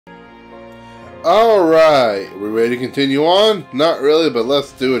Alright, we ready to continue on? Not really, but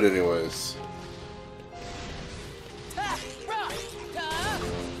let's do it anyways.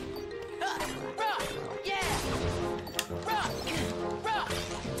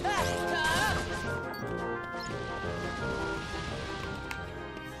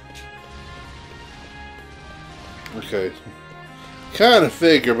 Okay. Kind of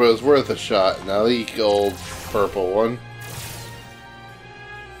figure, but it was worth a shot. Now the gold purple one.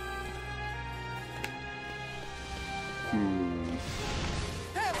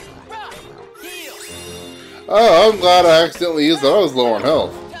 Oh, I'm glad I accidentally used that. I was low on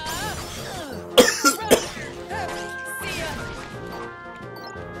health.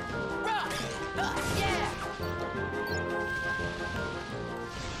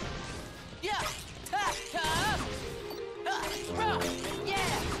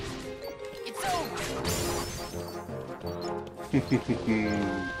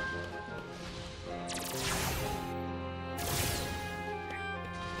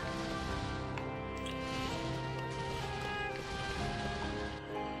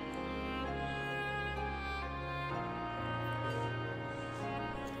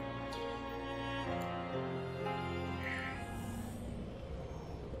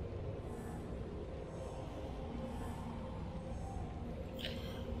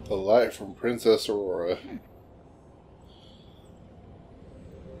 The light from Princess Aurora.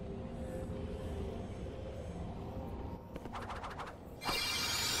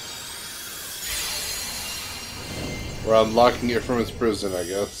 We're unlocking it from its prison, I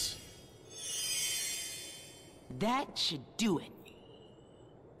guess. That should do it.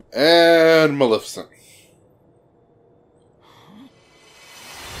 And Maleficent.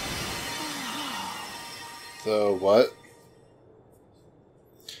 So, what?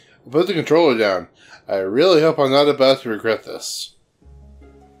 Put the controller down. I really hope I'm not about to regret this.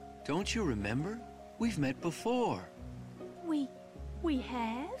 Don't you remember? We've met before. We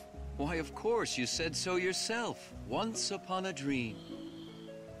have? Why, of course, you said so yourself. Once upon a dream.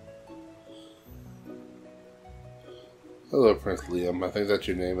 Hello, Prince Liam. I think that's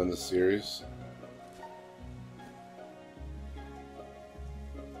your name in the series.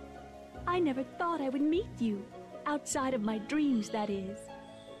 I never thought I would meet you. Outside of my dreams, that is.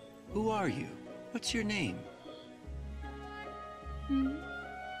 Who are you? What's your name?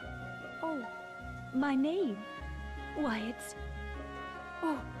 Oh, my name. Why, it's...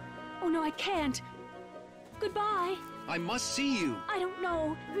 Oh no, I can't. Goodbye. I must see you. I don't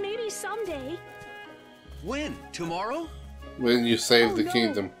know. Maybe someday. When? Tomorrow? When you save the no.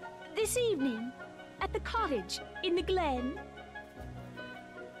 kingdom. This evening. At the cottage. In the glen.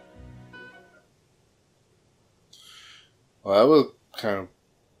 Well, that was kind of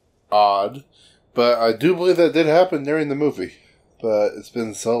odd. But I do believe that did happen during the movie. But it's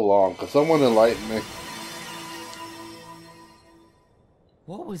been so long. Could someone enlighten me?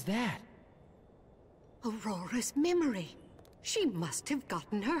 What was that? Aurora's memory. She must have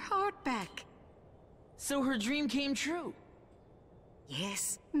gotten her heart back. So her dream came true.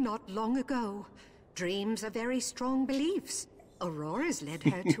 Yes, not long ago. Dreams are very strong beliefs. Aurora's led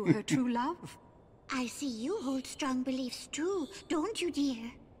her to her true love. I see you hold strong beliefs too, don't you,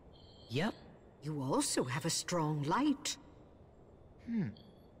 dear? Yep. You also have a strong light.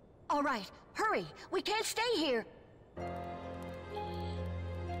 All right, hurry. We can't stay here.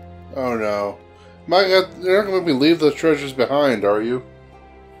 Oh no. My God, you're not going to make me leave those treasures behind, are you?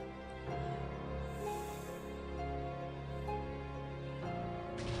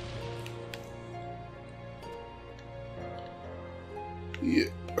 Yeah.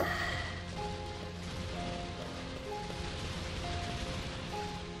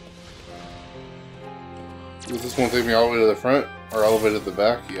 Is this one take me all the way to the front? Or all the way to the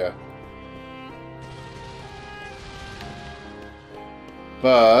back? Yeah.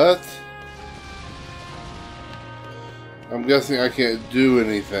 But I'm guessing I can't do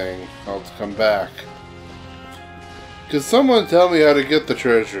anything. I'll have to come back. Could someone tell me how to get the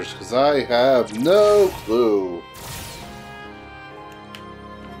treasures? Because I have no clue.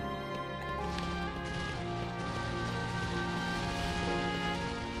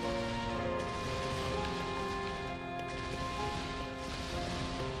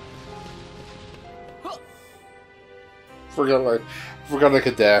 Forgot I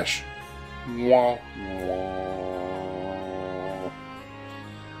could dash. Wah, wah.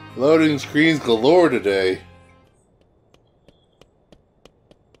 Loading screens galore today.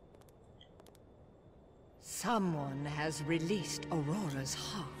 Someone has released Aurora's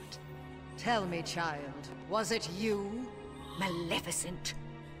heart. Tell me, child, was it you, Maleficent?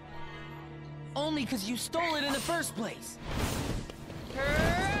 Only because you stole it in the first place.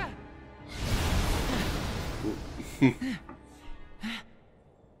 A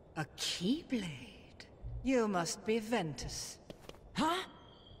keyblade? You must be Ventus. Huh?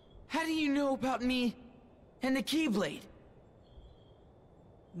 How do you know about me and the Keyblade?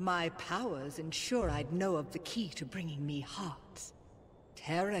 My powers ensure I'd know of the key to bringing me hearts.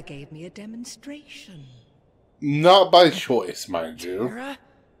 Terra gave me a demonstration. Not by choice, mind you. Terra?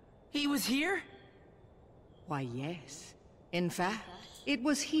 He was here? Why, yes. In fact, it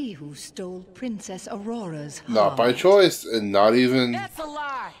was he who stole Princess Aurora's heart. Not by choice, and not even... That's a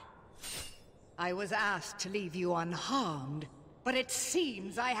lie! I was asked to leave you unharmed, but it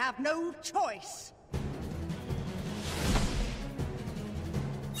seems I have no choice.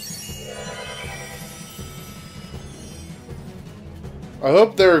 I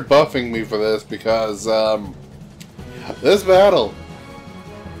hope they're buffing me for this, because, this battle...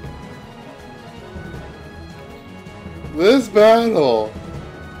 This battle...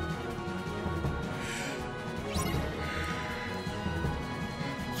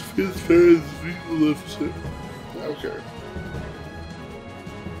 His fans lifted. Okay.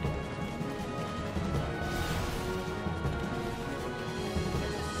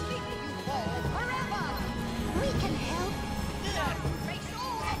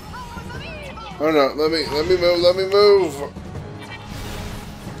 Oh no, let me move.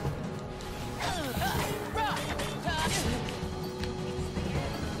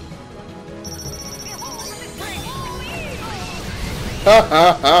 Ha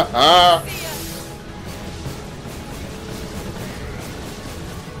ha ha ha.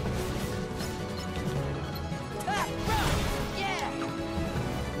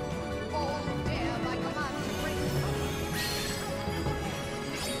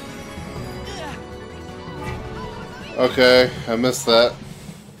 Okay, I missed that.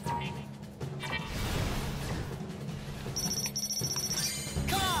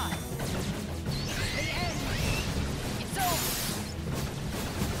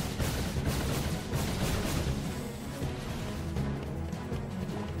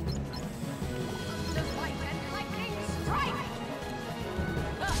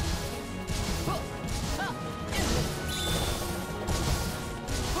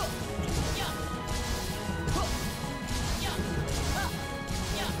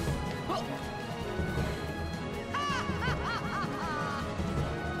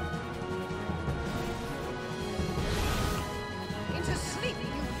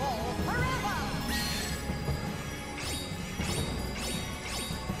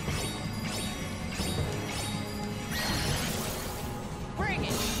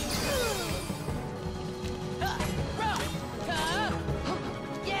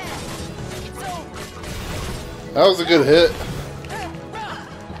 That was a good hit.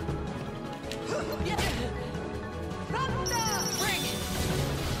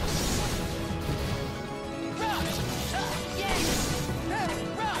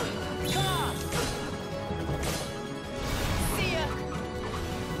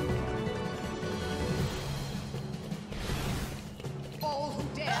 All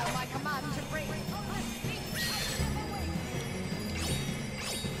who dare my command to break.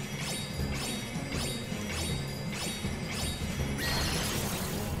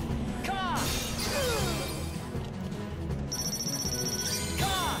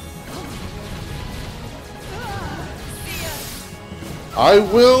 I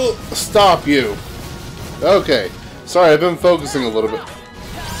will stop you. Okay. Sorry, I've been focusing a little bit.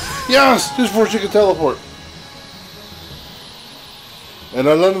 Yes! Just before she can teleport. And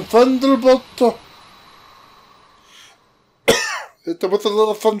I let him thunderbolt. Hit him with a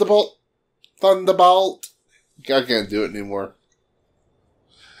little thunderbolt. Thunderbolt. I can't do it anymore.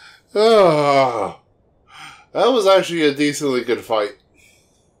 That was actually a decently good fight.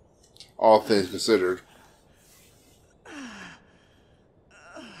 All things considered.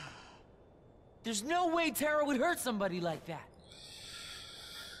 There's no way Terra would hurt somebody like that.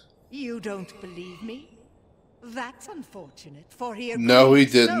 You don't believe me? That's unfortunate, for he agreed No, he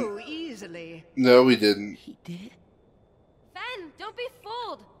didn't. so easily. No, he didn't. He did? Fen, don't be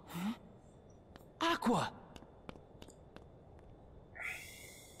fooled. Huh? Aqua!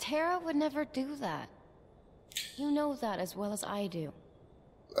 Terra would never do that. You know that as well as I do.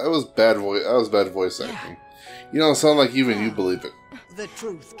 That was bad voice. That was bad voice acting. You don't sound like even you believe it. The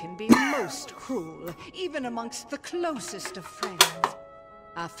truth can be most cruel, even amongst the closest of friends.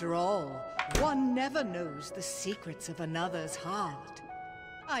 After all, one never knows the secrets of another's heart.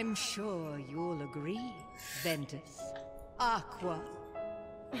 I'm sure you'll agree, Ventus. Aqua.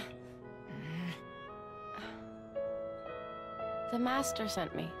 The Master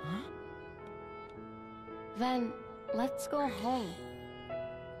sent me. Huh? Then, let's go home.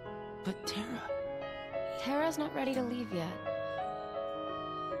 But Terra... Terra's not ready to leave yet.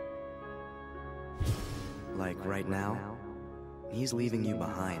 Like right now, he's leaving you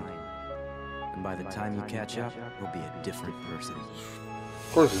behind. And by the time you catch up, he'll be a different person.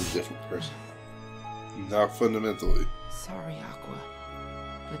 Of course he's a different person. Not fundamentally. Sorry, Aqua,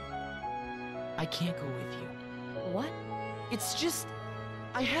 but I can't go with you. What? It's just,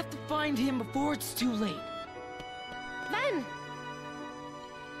 I have to find him before it's too late. Ven!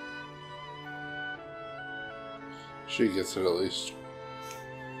 She gets it at least.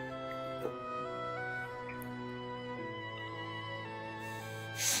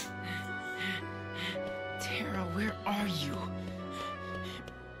 Terra, where are you?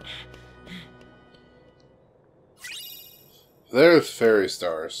 There's fairy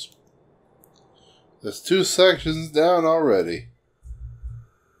stars. There's 2 sections down already.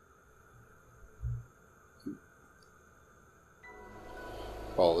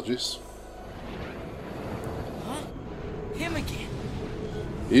 Apologies. Huh? Him again.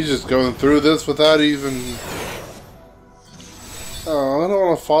 He's just going through this without even... Oh, I don't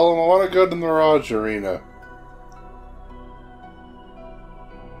want to follow him. I want to go to the Mirage Arena.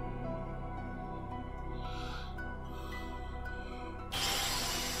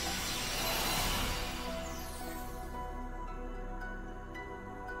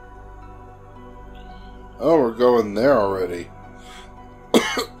 Oh, we're going there already.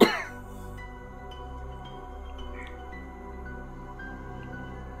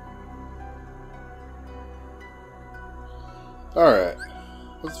 Alright,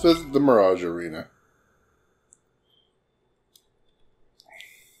 let's visit the Mirage Arena.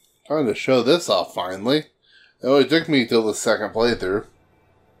 Time to show this off finally. It only took me till the 2nd playthrough.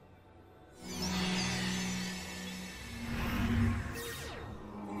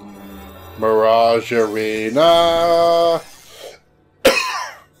 Mirage Arena!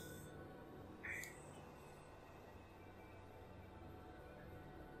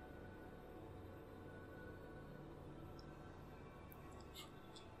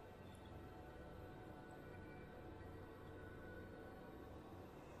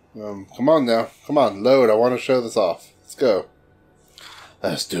 Come on now. Come on, load. I want to show this off. Let's go.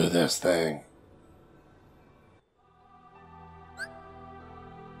 Let's do this thing.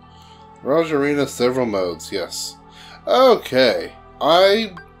 Mirage Arena, several modes, yes. Okay.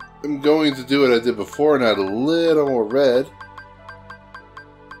 I am going to do what I did before and add a little more red.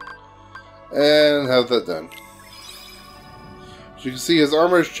 And have that done. As you can see, his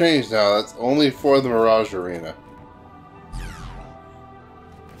armor has changed now. That's only for the Mirage Arena.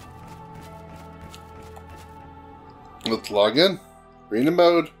 Let's log in. Arena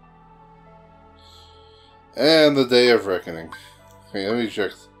mode. And the Day of Reckoning. Okay, let me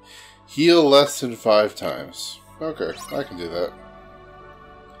check. Heal less than 5 times. Okay, I can do that.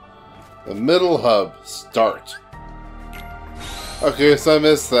 The middle hub. Start. Okay, so I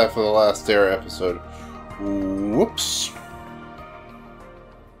missed that for the last Terra episode. Whoops.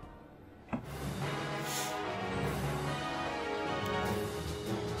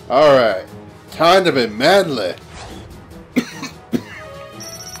 Alright. Time to be manly.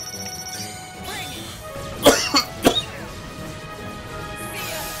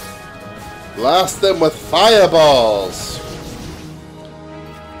 Blast them with fireballs!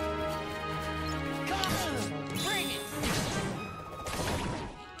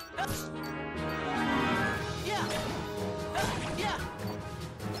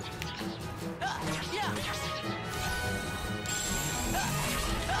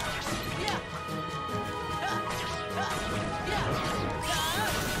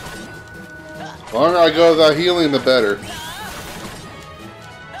 The longer I go without healing, the better.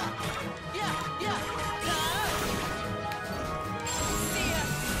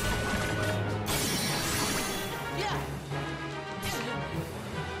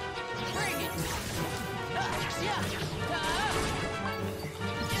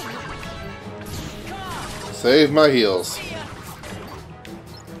 Save my heals.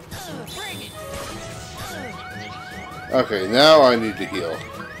 Okay, now I need to heal.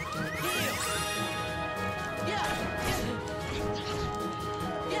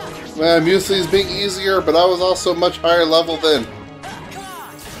 Man, Muesli is being easier, but I was also much higher level then.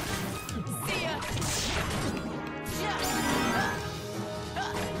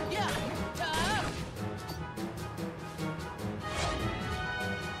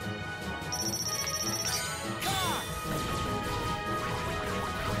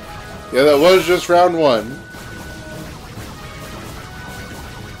 Yeah, that was just round 1.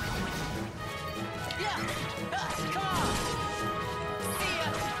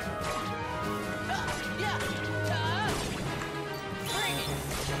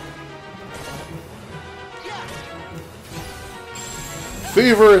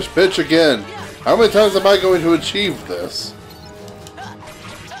 Feverish pitch again. How many times am I going to achieve this?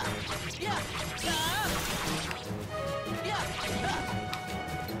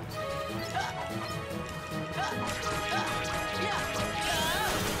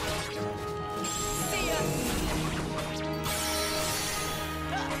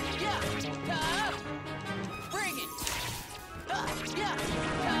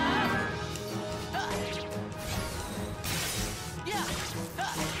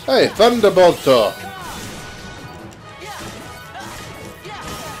 Hey, Thunderbolt!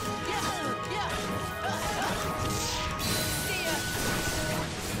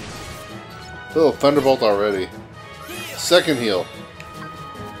 Oh, Thunderbolt already. Second heal.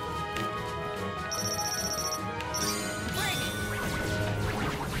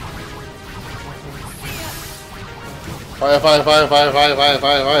 Fire, fire, fire, fire, fire, fire, fire,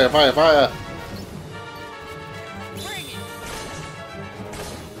 fire, fire, fire.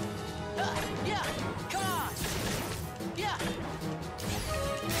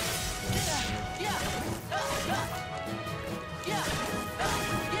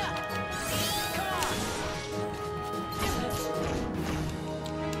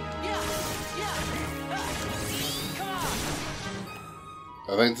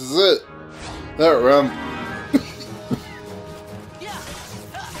 I think this is it. That round.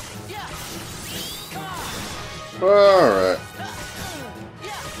 Alright.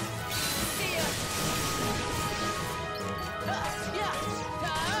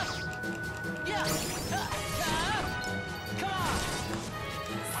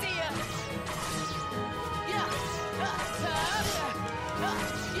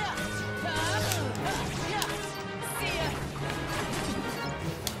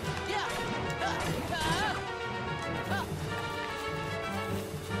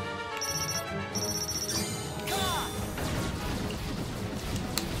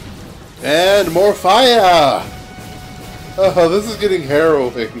 And more fire! Oh, this is getting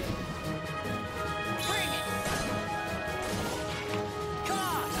harrowing.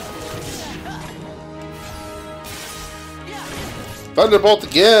 Thunderbolt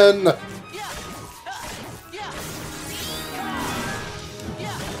again!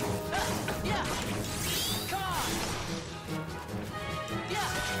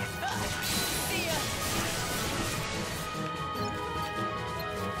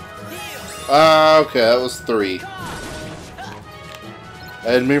 Okay, that was 3. I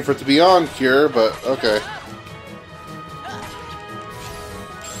didn't mean for it to be on cure, but okay.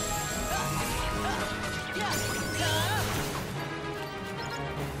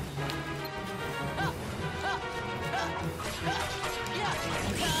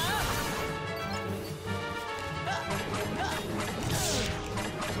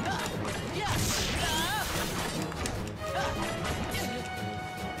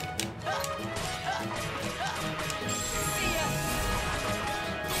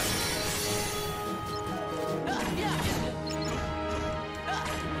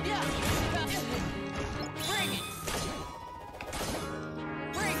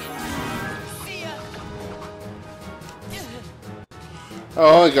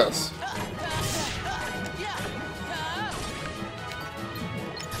 Oh, I guess.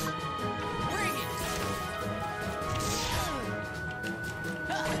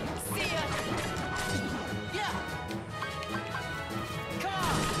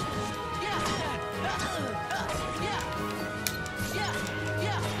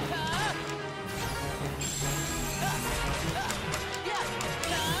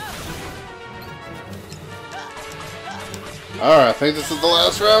 Alright, I think this is the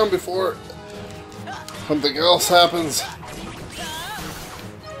last round before something else happens.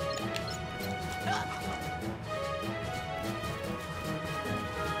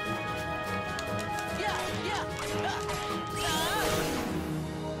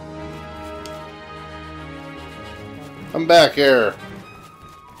 I'm back here.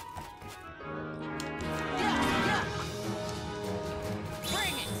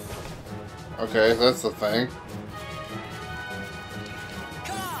 Okay, that's the thing.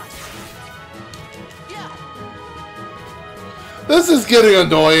 This is getting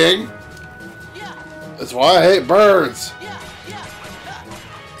annoying. That's why I hate birds.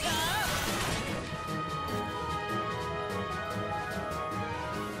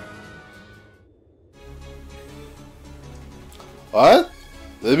 What?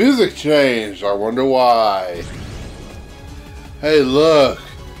 The music changed. I wonder why. Hey, look.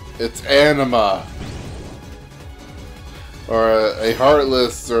 It's Anima. Or a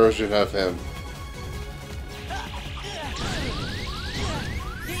heartless version of him.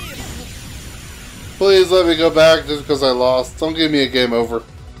 Please let me go back just because I lost. Don't give me a game over.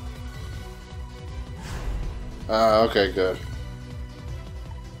 Okay, good.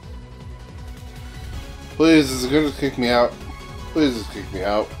 Please, is it going to kick me out? Please just kick me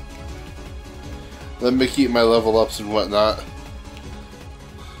out. Let me keep my level ups and whatnot.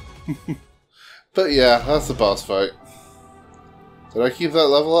 But yeah, that's the boss fight. Did I keep that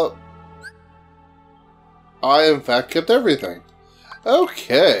level up? I, in fact, kept everything.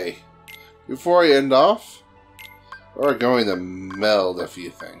 Okay. Before I end off, we're going to meld a few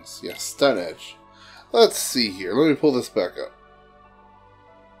things. Yes, stun edge. Let's see here. Let me pull this back up.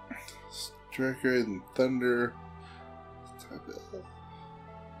 Striker and Thunder.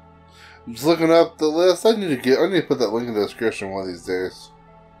 I'm just looking up the list. I need to put that link in the description one of these days.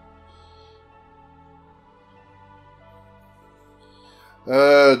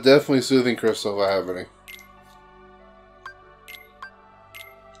 Definitely Soothing Crystal if I have any.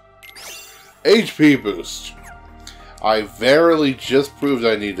 HP boost. I verily just proved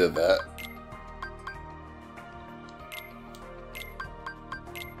I needed that.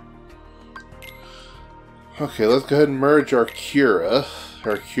 Okay, let's go ahead and merge our cures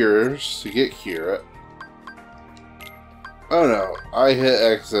to get Cura. Oh no, I hit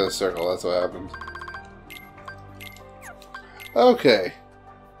X in a circle, that's what happened. Okay.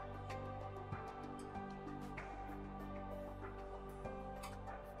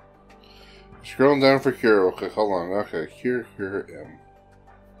 Scrolling down for Cure real quick, hold on. Okay, Cure M.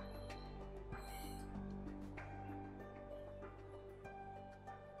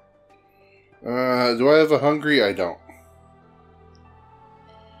 Do I have a Hungry? I don't.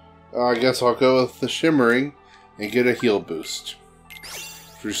 I guess I'll go with the Shimmering and get a heal boost.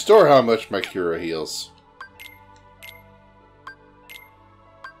 To restore how much my Cura heals.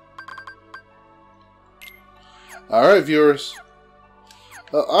 Alright, viewers.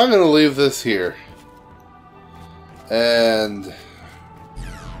 I'm going to leave this here. And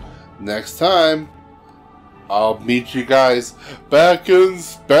next time, I'll meet you guys back in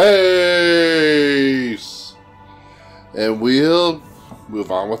space. And we'll move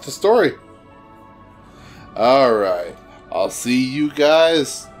on with the story. Alright. I'll see you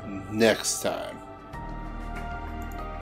guys next time.